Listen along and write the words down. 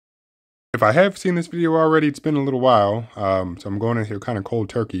If I have seen this video already, it's been a little while, so I'm going in here kind of cold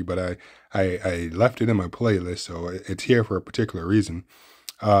turkey, but I left it in my playlist, so it's here for a particular reason.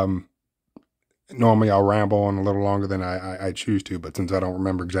 Um, Normally I'll ramble on a little longer than I choose to, but since I don't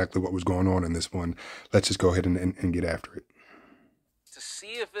remember exactly what was going on in this one, let's just go ahead and get after it. To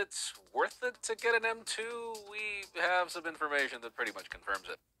see if it's worth it to get an M2, we have some information that pretty much confirms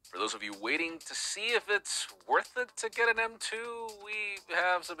it. For those of you waiting to see if it's worth it to get an M2, we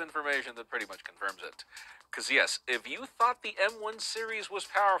have some information that pretty much confirms it. Because yes, if you thought the M1 series was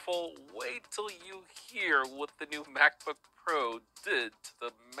powerful, wait till you hear what the new MacBook Pro did to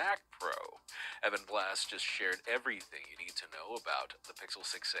the Mac Pro. Evan Blass just shared everything you need to know about the Pixel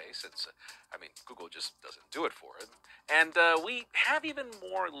 6a since, Google just doesn't do it for it. And we have even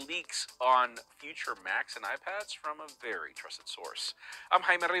more leaks on future Macs and iPads from a very trusted source. I'm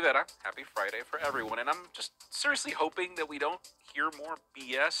Jaime Rivera. Happy Friday for everyone. And I'm just seriously hoping that we don't hear more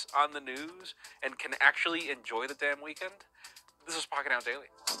BS on the news and can actually enjoy the damn weekend. This is Pocket Out Daily.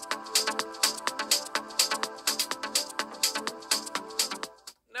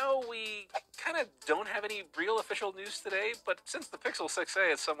 No, we kind of don't have any real official news today, but since the Pixel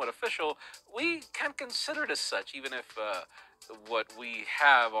 6a is somewhat official, we can consider it as such, even if what we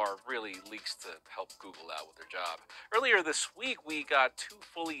have are really leaks to help Google out with their job. Earlier this week, we got 2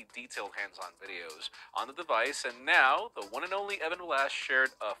 fully detailed hands-on videos on the device, and now the one and only Evan Blass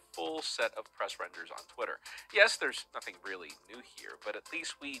shared a full set of press renders on Twitter. Yes, there's nothing really new here, but at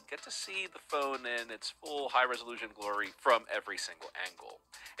least we get to see the phone in its full high-resolution glory from every single angle.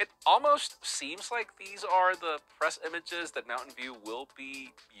 It almost seems like these are the press images that Mountain View will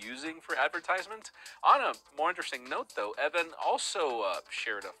be using for advertisement. On a more interesting note, though, Evan also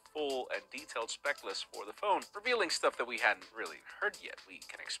shared a full and detailed spec list for the phone, revealing stuff that we hadn't really heard yet. We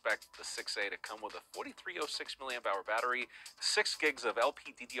can expect the 6A to come with a 4306 milliamp hour battery, 6 gigs of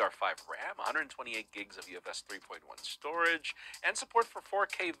LPDDR5 RAM, 128 gigs of UFS 3.1 storage, and support for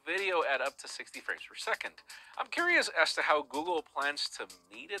 4K video at up to 60 frames per second. I'm curious as to how Google plans to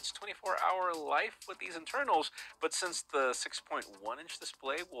meet its 24-hour life with these internals, but since the 6.1-inch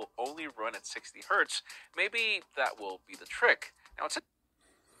display will only run at 60 hertz, maybe that will be the trick. Now, it's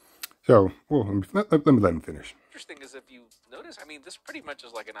So, well, let me let him finish. interesting is if you notice, this pretty much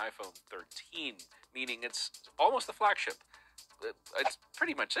is like an iPhone 13, meaning it's almost a flagship. It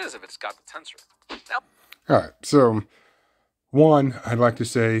pretty much is if it's got the tensor. Now, All right, so one, I'd like to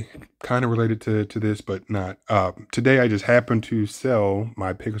say, kind of related to this, but not. Today, I just happened to sell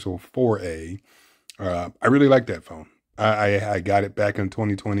my Pixel 4a. I really like that phone. I got it back in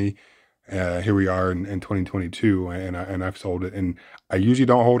 2020. Here we are in 2022, and I've sold it. And I usually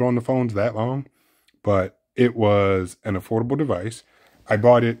don't hold on to phones that long, but it was an affordable device. I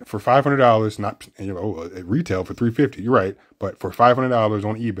bought it for $500, not, at retail for $350. You're right, but for $500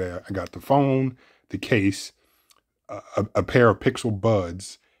 on eBay, I got the phone, the case, a pair of Pixel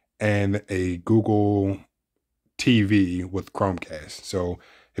Buds, and a Google TV with Chromecast. So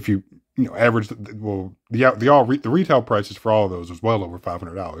if you average, well, the retail prices for all of those was well over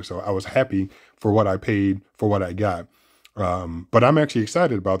 $500. So I was happy for what I paid for what I got. But I'm actually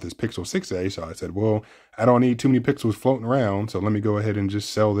excited about this Pixel 6a. So I said, well, I don't need too many Pixels floating around, so let me go ahead and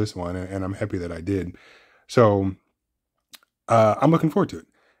just sell this one. And I'm happy that I did. So I'm looking forward to it.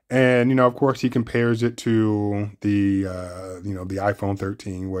 And, of course, he compares it to the iPhone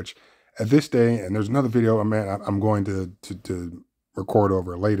 13, which at this day, and there's another video I'm going to record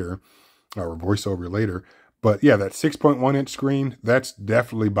over later, or voice over later. But yeah, that 6.1-inch screen, that's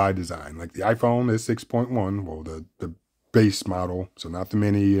definitely by design. Like the iPhone is 6.1, well, the base model, so not the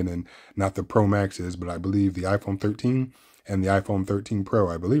mini and then not the Pro Maxes, but I believe the iPhone 13 and the iPhone 13 Pro,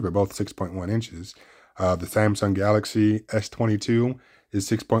 I believe, are both 6.1 inches. The Samsung Galaxy S22 is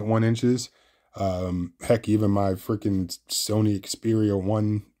 6.1 inches. Heck, even my freaking Sony Xperia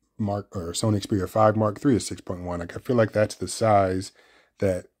 1 Mark or Sony Xperia 5 Mark III is 6.1. Like, I feel like that's the size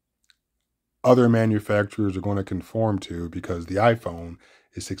that other manufacturers are going to conform to because the iPhone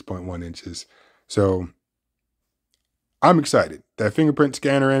is 6.1 inches. So I'm excited. That fingerprint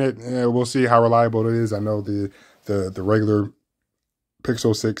scanner in it, we'll see how reliable it is. I know the regular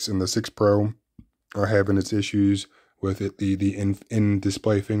Pixel 6 and the 6 Pro are having its issues with it, the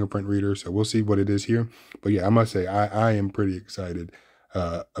in-display fingerprint reader. So we'll see what it is here. But yeah, I must say, I am pretty excited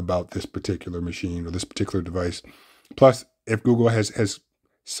about this particular machine or this particular device. Plus, if Google has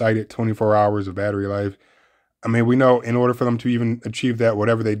cited 24 hours of battery life, we know in order for them to even achieve that,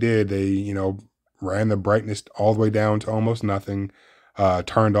 whatever they did, they, ran the brightness all the way down to almost nothing,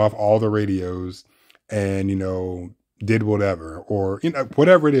 turned off all the radios, and, did whatever, or,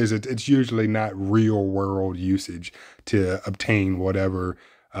 whatever it is, it's usually not real world usage to obtain whatever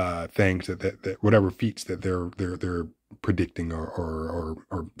things that whatever feats that they're predicting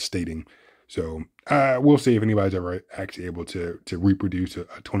or stating. So we'll see if anybody's ever actually able to reproduce a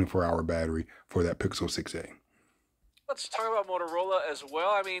 24-hour battery for that Pixel 6a. Let's talk about Motorola as well.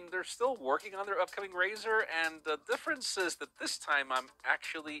 I mean, they're still working on their upcoming Razr, and the difference is that this time I'm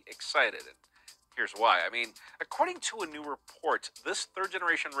actually excited. And here's why. I mean, according to a new report, this third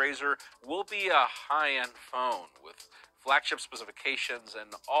generation Razr will be a high-end phone with flagship specifications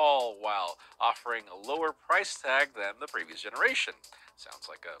and all while offering a lower price tag than the previous generation. Sounds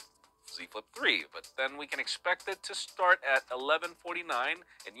like a Z Flip 3, but then we can expect it to start at 1149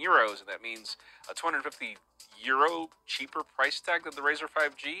 in euros, and that means a 250 euro cheaper price tag than the Razr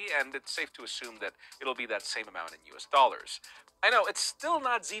 5G, and it's safe to assume that it'll be that same amount in US dollars. I know, it's still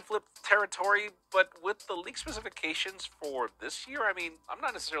not Z Flip territory, but with the leak specifications for this year, I mean, I'm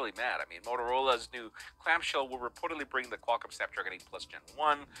not necessarily mad. I mean, Motorola's new clamshell will reportedly bring the Qualcomm Snapdragon 8 Plus Gen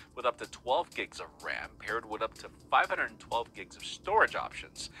 1 with up to 12 gigs of RAM, paired with up to 512 gigs of storage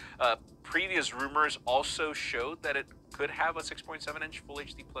options. Previous rumors also showed that it could have a 6.7-inch Full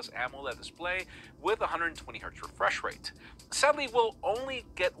HD Plus AMOLED display with 120Hz refresh rate. Sadly, we'll only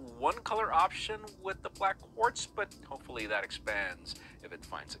get one color option with the black quartz, but hopefully that expands if it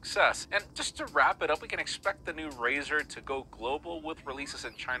finds success. And just to wrap it up, we can expect the new Razr to go global with releases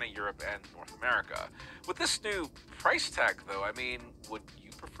in China, Europe, and North America. With this new price tag, though, I mean, would you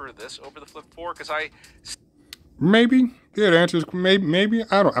prefer this over the Flip 4? Because Maybe. Yeah, the answer is maybe. Maybe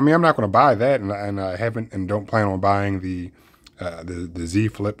I don't. I mean, I'm not going to buy that, and I haven't and don't plan on buying the Z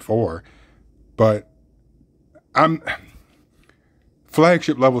Flip 4. But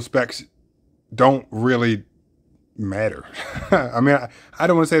flagship level specs don't really matter. I mean, I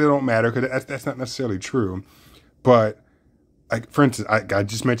don't want to say they don't matter because that's not necessarily true. But like for instance, I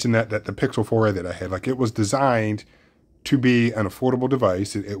just mentioned that the Pixel 4a that I had, like it was designed to be an affordable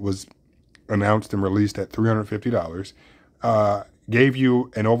device. It was announced and released at $350, gave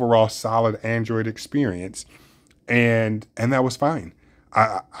you an overall solid Android experience, and that was fine.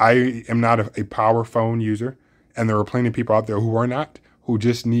 I am not a power phone user, and there are plenty of people out there who are not, who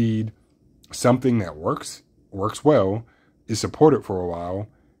just need something that works well, is supported for a while,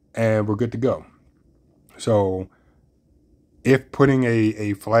 and we're good to go. So if putting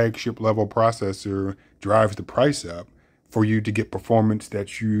a flagship level processor drives the price up, for you to get performance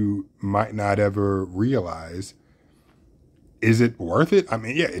that you might not ever realize, is it worth it? I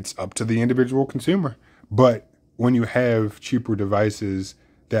mean, yeah, it's up to the individual consumer. But when you have cheaper devices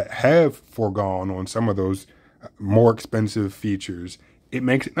that have foregone on some of those more expensive features, it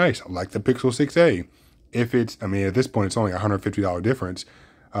makes it nice. Like the Pixel 6a. If it's, I mean, at this point, it's only a $150 difference,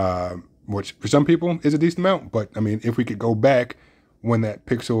 which for some people is a decent amount. But I mean, if we could go back when that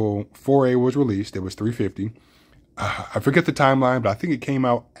Pixel 4a was released, it was $350. I forget the timeline, but I think it came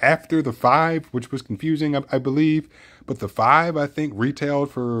out after the 5, which was confusing, I believe. But the 5, I think, retailed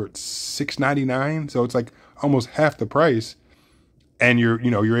for $699, so it's like almost half the price, and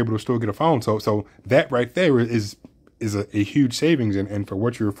you're able to still get a phone. So that right there is a huge savings, and for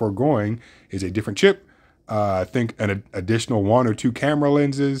what you're foregoing is a different chip. I think an additional 1 or 2 camera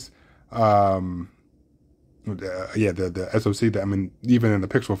lenses. The SoC that, I mean, even in the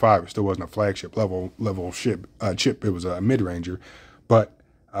Pixel 5, it still wasn't a flagship level chip. It was a mid-ranger, but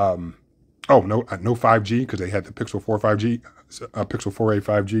no 5G because they had the Pixel 4 5G, Pixel 4a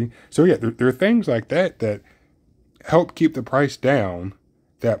 5G. So yeah, there are things like that help keep the price down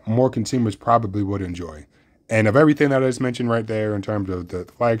that more consumers probably would enjoy. And of everything that I just mentioned right there in terms of the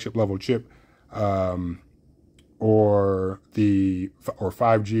flagship level chip, or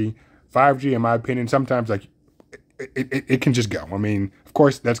 5G. 5G, in my opinion, sometimes like it can just go. I mean, of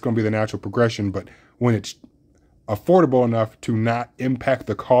course, that's going to be the natural progression, but when it's affordable enough to not impact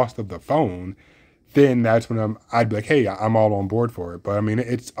the cost of the phone, then that's when I'd be like, hey, I'm all on board for it. But I mean,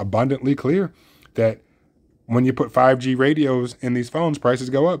 it's abundantly clear that when you put 5G radios in these phones, prices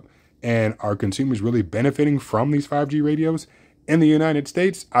go up. And are consumers really benefiting from these 5G radios? In the United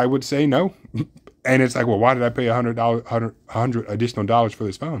States, I would say no. And it's like, well, why did I pay $100 additional dollars for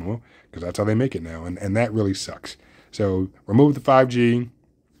this phone? Well, because that's how they make it now. And that really sucks. So remove the 5G,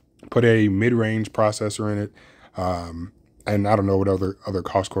 put a mid-range processor in it. And I don't know what other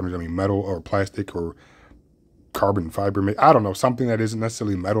cost corners. I mean, metal or plastic or carbon fiber. I don't know, something that isn't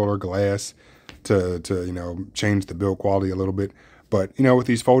necessarily metal or glass to change the build quality a little bit. But, with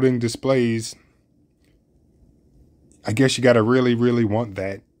these folding displays, I guess you got to really, really want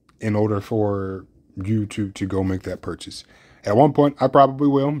that in order for you to go make that purchase. At one point, I probably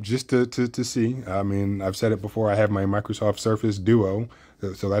will, just to see. I mean, I've said it before, I have my Microsoft Surface Duo,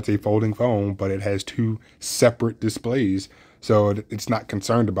 so that's a folding phone, but it has 2 separate displays. So it's not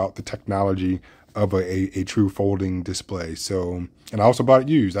concerned about the technology of a true folding display. So, and I also bought it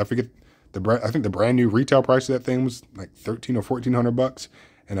used. I forget I think the brand new retail price of that thing was like 13 or $1,400,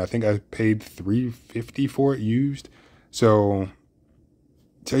 and I think I paid $350 for it used. So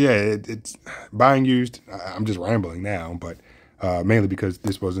yeah, it's buying used. I'm just rambling now, but mainly because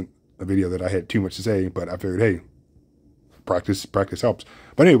this wasn't a video that I had too much to say. But I figured, hey, practice helps.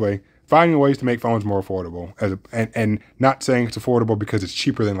 But anyway, finding ways to make phones more affordable, and not saying it's affordable because it's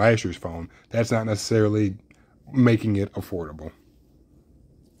cheaper than last year's phone. That's not necessarily making it affordable.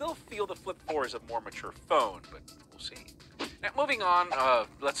 Still feel the Flip 4 is a more mature phone, but we'll see. Now, moving on,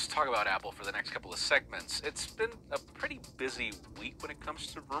 let's talk about Apple for the next couple of segments. It's been a pretty busy week when it comes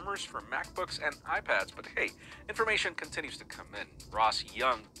to rumors for MacBooks and iPads, but hey, information continues to come in. Ross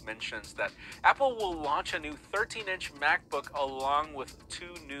Young mentions that Apple will launch a new 13-inch MacBook along with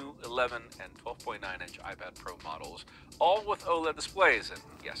two new 11 and 12.9-inch iPad Pro models, all with OLED displays. And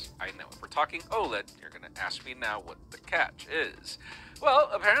yes, I know, if we're talking OLED, you're going to ask me now what the catch is.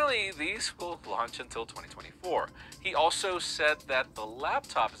 Well, apparently these will launch until 2024. He also said that the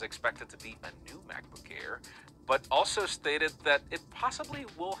laptop is expected to be a new MacBook Air, but also stated that it possibly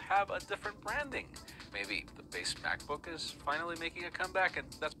will have a different branding. Maybe the base MacBook is finally making a comeback, and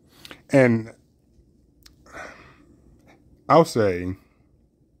that's... And I'll say,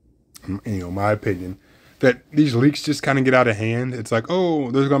 my opinion, that these leaks just kind of get out of hand. It's like, oh,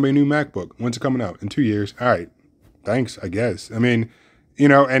 there's going to be a new MacBook. When's it coming out? In 2 years. All right. Thanks, I guess. I mean,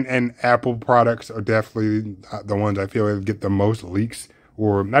 and Apple products are definitely the ones I feel get the most leaks,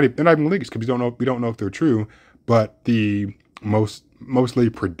 or they're not even leaks because we don't know if they're true, but the mostly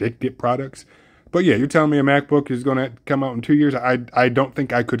predicted products. But yeah, you're telling me a MacBook is going to come out in 2 years? I don't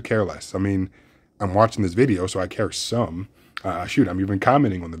think I could care less. I mean, I'm watching this video, so I care some. I'm even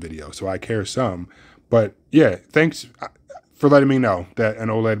commenting on the video, so I care some. But yeah, thanks for letting me know that an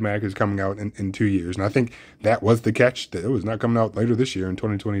OLED Mac is coming out in 2 years. And I think that was the catch, that it was not coming out later this year in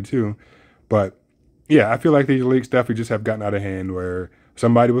 2022. But yeah, I feel like these leaks definitely just have gotten out of hand, where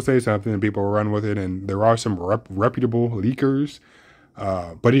somebody will say something and people will run with it. And there are some reputable leakers.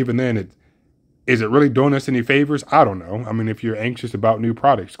 But even then, is it really doing us any favors? I don't know. I mean, if you're anxious about new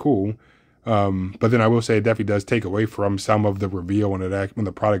products, cool. But then I will say it definitely does take away from some of the reveal when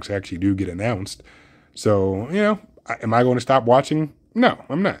the products actually do get announced. So, am I going to stop watching? No,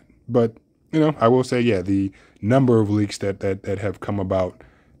 I'm not. But, I will say, yeah, the number of leaks that have come about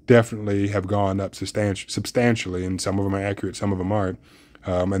definitely have gone up substantially, and some of them are accurate, some of them aren't.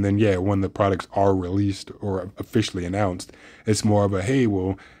 And then, yeah, when the products are released or officially announced, it's more of a, hey,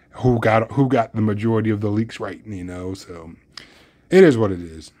 well, who got the majority of the leaks right, So it is what it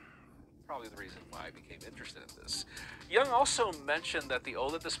is. Probably the reason why I became interested in this. Young also mentioned that the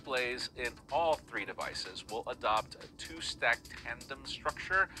OLED displays in all three devices will adopt a two-stack tandem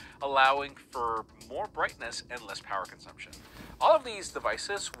structure, allowing for more brightness and less power consumption. All of these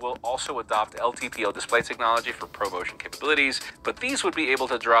devices will also adopt LTPO display technology for ProMotion capabilities, but these would be able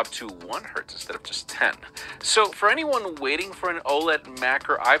to drop to 1 Hz instead of just 10. So for anyone waiting for an OLED Mac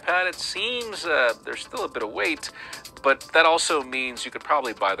or iPad, it seems there's still a bit of wait, but that also means you could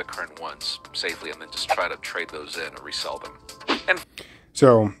probably buy the current ones safely and then just try to trade those in or resell them. And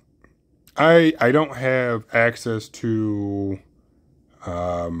so I don't have access to,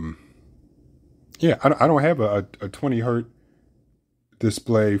 I don't have a 20 Hz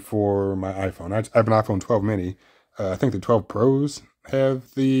display for my iPhone. I have an iPhone 12 mini. I think the 12 Pros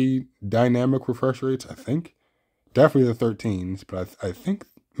have the dynamic refresh rates, I think. Definitely the 13s, but I think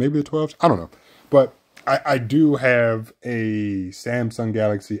maybe the 12s. I don't know. But I do have a Samsung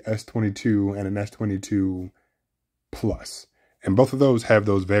Galaxy S22 and an S22 Plus. And both of those have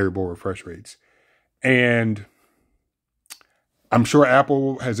those variable refresh rates. And I'm sure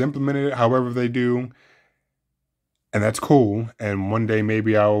Apple has implemented it however they do. And that's cool. And one day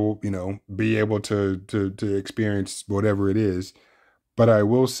maybe I'll, be able to experience whatever it is. But I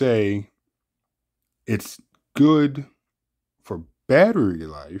will say it's good for battery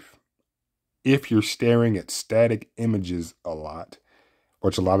life if you're staring at static images a lot,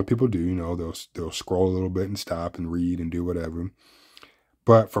 which a lot of people do. They'll scroll a little bit and stop and read and do whatever.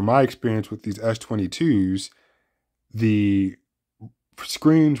 But from my experience with these S22s, the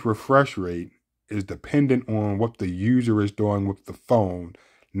screen's refresh rate is dependent on what the user is doing with the phone,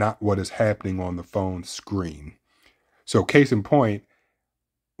 not what is happening on the phone screen. So case in point,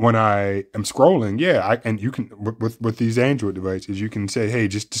 when I am scrolling, and you can, with these Android devices, you can say, hey,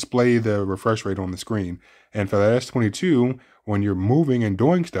 just display the refresh rate on the screen. And for the S22, when you're moving and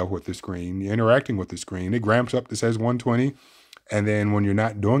doing stuff with the screen, you're interacting with the screen, it ramps up to says 120. And then when you're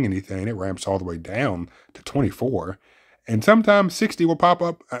not doing anything, it ramps all the way down to 24. And sometimes 60 will pop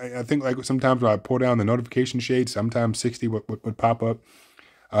up. I think like sometimes when I pull down the notification shade, sometimes 60 would pop up.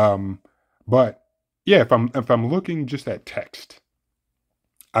 But yeah, if I'm looking just at text,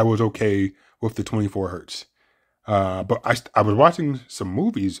 I was okay with the 24 hertz. But I was watching some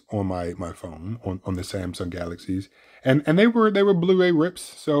movies on my phone on the Samsung Galaxies, and they were Blu-ray rips,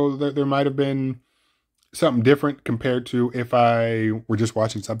 so there might have been something different compared to if I were just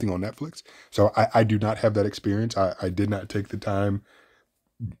watching something on Netflix. So I do not have that experience. I did not take the time,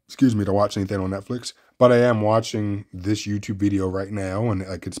 excuse me, to watch anything on Netflix. But I am watching this YouTube video right now, and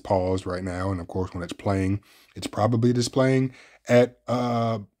like it's paused right now. And of course, when it's playing, it's probably displaying at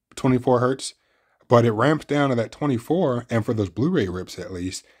 24 hertz. But it ramps down to that 24, and for those Blu-ray rips at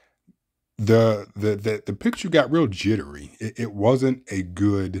least, the picture got real jittery. It wasn't a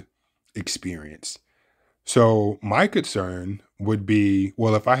good experience. So my concern would be,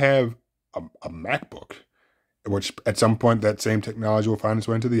 well, if I have a MacBook, which at some point that same technology will find its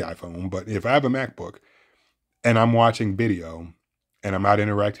way into the iPhone, but if I have a MacBook and I'm watching video and I'm not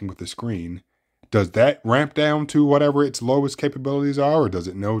interacting with the screen, does that ramp down to whatever its lowest capabilities are, or does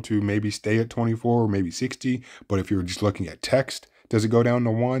it know to maybe stay at 24 or maybe 60? But if you're just looking at text, does it go down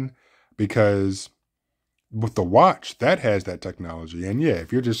to 1? Because with the watch, that has that technology. And yeah,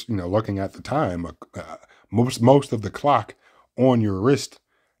 if you're just, looking at the time, most of the clock on your wrist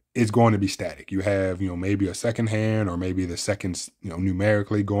is going to be static. You have, maybe a second hand or maybe the seconds,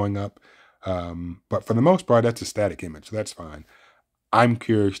 numerically going up. But for the most part, that's a static image. So that's fine. I'm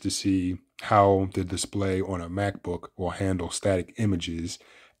curious to see how the display on a MacBook will handle static images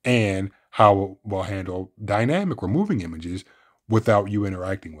and how it will handle dynamic or moving images without you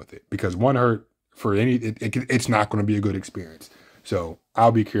interacting with it. Because 1 hertz for it's not going to be a good experience. So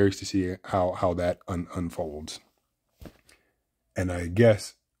I'll be curious to see how that unfolds. And I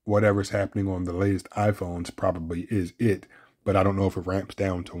guess whatever's happening on the latest iPhones probably is it, but I don't know if it ramps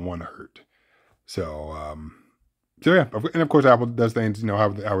down to 1 hertz. So yeah, and of course Apple does things, how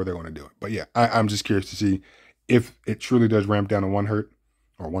are they going to do it? But yeah, I'm just curious to see if it truly does ramp down to 1 hertz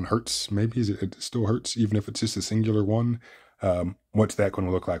or 1 hertz. Maybe it still hurts even if it's just a singular one. What's that going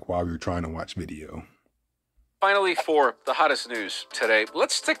to look like while you're trying to watch video? Finally, for the hottest news today,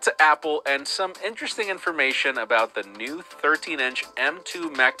 let's stick to Apple and some interesting information about the new 13-inch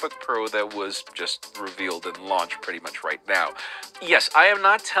M2 MacBook Pro that was just revealed and launched pretty much right now. Yes, I am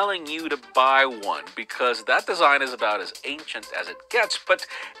not telling you to buy one because that design is about as ancient as it gets, but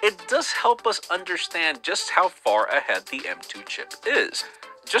it does help us understand just how far ahead the M2 chip is.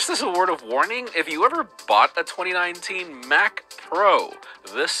 Just as a word of warning, if you ever bought a 2019 Mac Pro,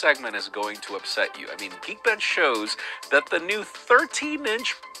 this segment is going to upset you. I mean, Geekbench shows that the new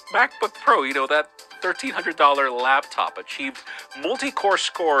 13-inch MacBook Pro, that $1,300 laptop, achieved multi-core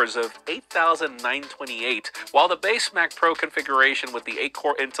scores of 8,928, while the base Mac Pro configuration with the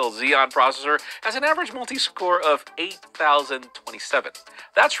 8-core Intel Xeon processor has an average multi-score of 8,027.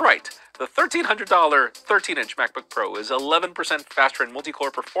 That's right. The $1,300 13-inch MacBook Pro is 11% faster in multi-core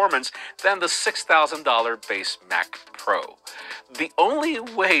performance than the $6,000 base Mac Pro. The only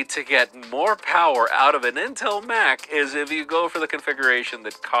way to get more power out of an Intel Mac is if you go for the configuration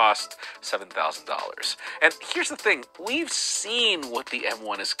that costs $7,000. And here's the thing, we've seen what the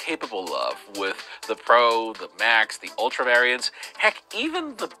M1 is capable of with the Pro, the Max, the Ultra variants, heck,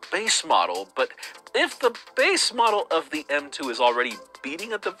 even the base model. But if the base model of the M2 is already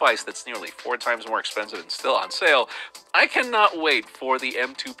beating a device that's nearly 4 times more expensive and still on sale, I cannot wait for the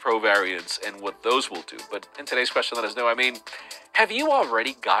M2 Pro variants and what those will do. But in today's question, let us know, have you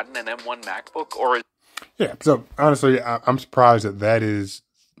already gotten an M1 MacBook, or? Yeah, so honestly, I'm surprised that is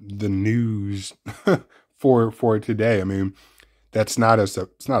the news for today. That's not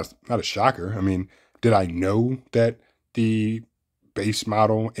a shocker. Did I know that the base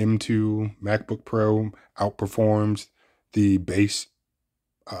model M2 MacBook Pro outperforms the base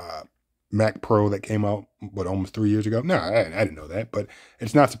Mac Pro that came out almost 3 years ago? No, I didn't know that, but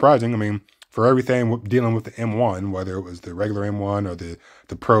it's not surprising. For everything dealing with the M1, whether it was the regular M1 or the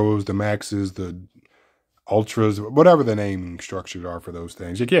Pros, the Maxes, the Ultras, whatever the naming structures are for those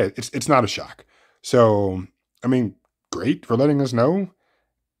things, it's not a shock. So great for letting us know.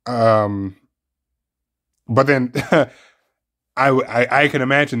 But then I can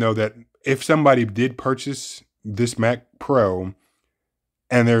imagine though that if somebody did purchase this Mac Pro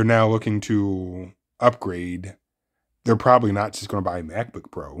and they're now looking to upgrade, they're probably not just going to buy a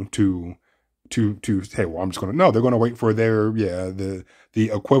MacBook Pro to say, well, I'm just going to, no, they're going to wait for their, the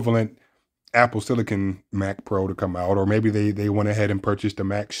equivalent Apple Silicon Mac Pro to come out, or maybe they went ahead and purchased a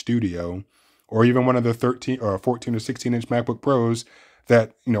Mac Studio, or even one of the 13 or 14 or 16 inch MacBook Pros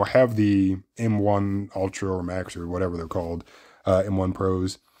that, you know, have the M1 Ultra or Max or whatever they're called, M1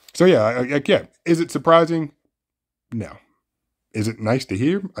 Pros. So yeah, is it surprising? No. Is it nice to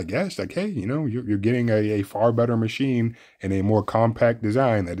hear? I guess. Like, hey, you know, you're getting a far better machine and a more compact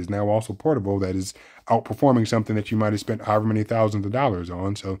design that is now also portable, that is outperforming something that you might have spent however many thousands of dollars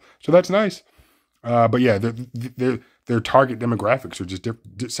on. So that's nice. But yeah, their target demographics are just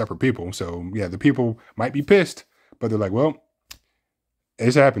separate people. So yeah, the people might be pissed, but they're like, well,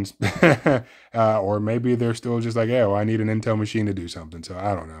 it happens. Or maybe they're still just like, yeah, well, I need an Intel machine to do something. So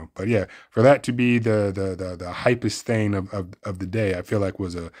I don't know. But yeah, for that to be the hypest thing of the day, I feel like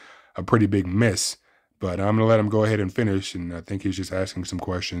was a pretty big miss. But I'm gonna let him go ahead and finish, and I think he's just asking some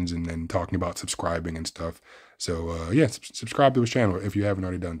questions and then talking about subscribing and stuff. So yeah, subscribe to his channel if you haven't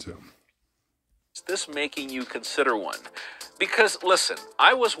already done so. Is this making you consider one? Because, listen,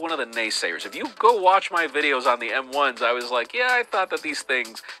 I was one of the naysayers. If you go watch my videos on the M1s, I was like, yeah, I thought that these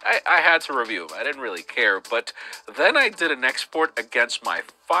things, I had to review them. I didn't really care. But then I did an export against my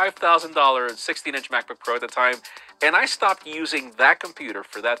 $5,000 16-inch MacBook Pro at the time, and I stopped using that computer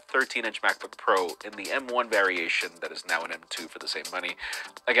for that 13-inch MacBook Pro in the M1 variation that is now an M2 for the same money.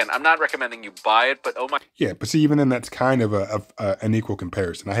 Again, I'm not recommending you buy it, but oh my... Yeah, but see, even then, that's kind of an equal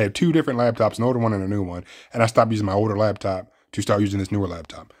comparison. I had two different laptops, an older one and a new one, and I stopped using my older laptop to start using this newer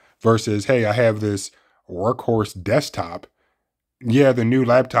laptop. Versus, hey, I have this workhorse desktop. Yeah, the new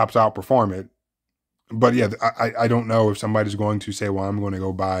laptops outperform it. But yeah, I don't know if somebody's going to say, well, I'm going to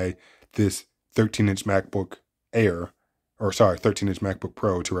go buy this 13-inch MacBook Air, or sorry, 13-inch MacBook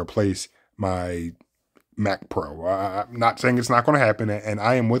Pro to replace my Mac Pro. I'm not saying it's not going to happen, and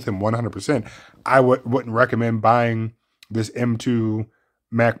I am with him 100%. I wouldn't recommend buying this M2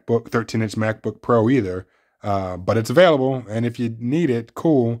 MacBook, 13-inch MacBook Pro either, but it's available, and if you need it,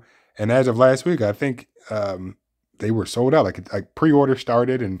 cool. And as of last week, I think they were sold out. Like pre-order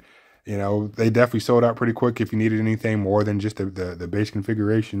started, and you know they definitely sold out pretty quick if you needed anything more than just the base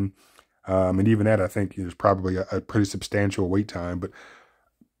configuration. And even that, I think, is probably a pretty substantial wait time. But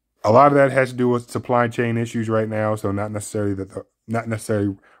a lot of that has to do with supply chain issues right now, so not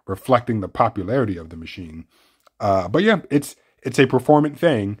necessarily reflecting the popularity of the machine. But yeah, it's a performant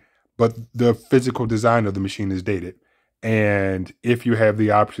thing, but the physical design of the machine is dated. And if you have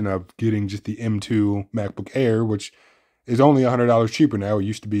the option of getting just the M2 MacBook Air, which is only $100 cheaper now, it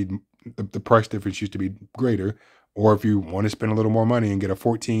used to be the price difference used to be greater. Or if you want to spend a little more money and get a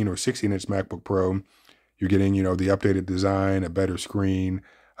 14 or 16-inch MacBook Pro, you're getting, you know, the updated design, a better screen.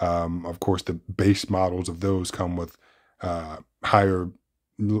 Of course, the base models of those come with higher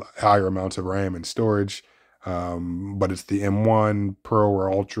amounts of RAM and storage. But it's the M1 Pro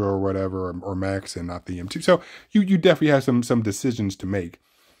or Ultra or whatever, or Max, and not the M2. So you definitely have some decisions to make.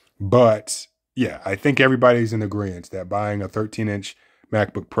 But yeah, I think everybody's in agreement that buying a 13-inch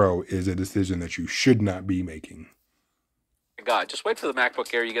MacBook Pro is a decision that you should not be making. God, just wait for the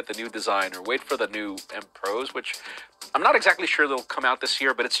MacBook Air, you get the new design, or wait for the new M Pros, which I'm not exactly sure they'll come out this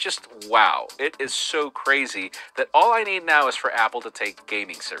year, but it's just, wow. It is so crazy that all I need now is for Apple to take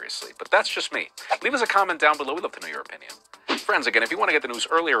gaming seriously. But that's just me. Leave us a comment down below. We'd love to know your opinion. Friends, again, if you want to get the news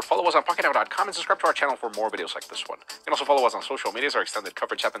earlier, follow us on PocketOut.com and subscribe to our channel for more videos like this one. You can also follow us on social medias. Our extended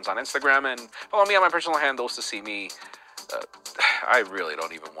coverage happens on Instagram, and follow me on my personal handles to see me. I really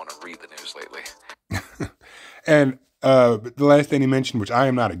don't even want to read the news lately. And the last thing he mentioned, which I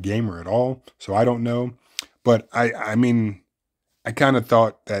am not a gamer at all, so I don't know. But I mean, I kind of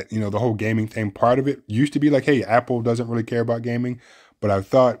thought that, you know, the whole gaming thing, part of it used to be like, hey, Apple doesn't really care about gaming. But I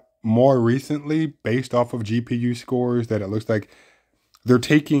thought more recently, based off of GPU scores, that it looks like they're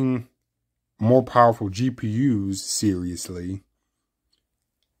taking more powerful GPUs seriously.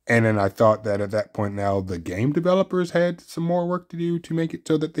 And then I thought that at that point now, the game developers had some more work to do to make it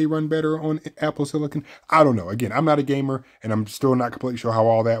so that they run better on Apple Silicon. I don't know. Again, I'm not a gamer, and I'm still not completely sure how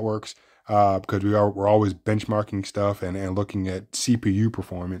all that works, because we're always benchmarking stuff and looking at CPU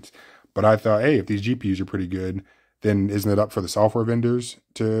performance. But I thought, hey, if these GPUs are pretty good, then isn't it up for the software vendors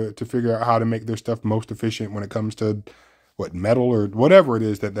to figure out how to make their stuff most efficient when it comes to Metal or whatever it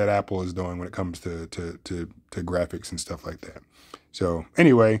is that Apple is doing when it comes to graphics and stuff like that. So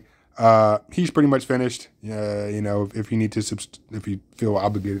anyway, he's pretty much finished. You know, if you need to, if you feel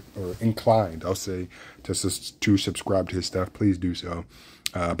obligated or inclined, I'll say, to subscribe to his stuff, please do so.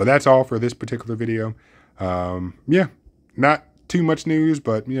 But that's all for this particular video. Yeah, not too much news,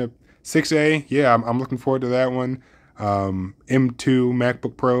 but you know, 6A. Yeah, I'm looking forward to that one. M2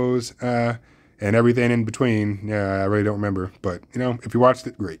 MacBook Pros, and everything in between. Yeah, I really don't remember, but you know, if you watched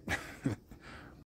it, great.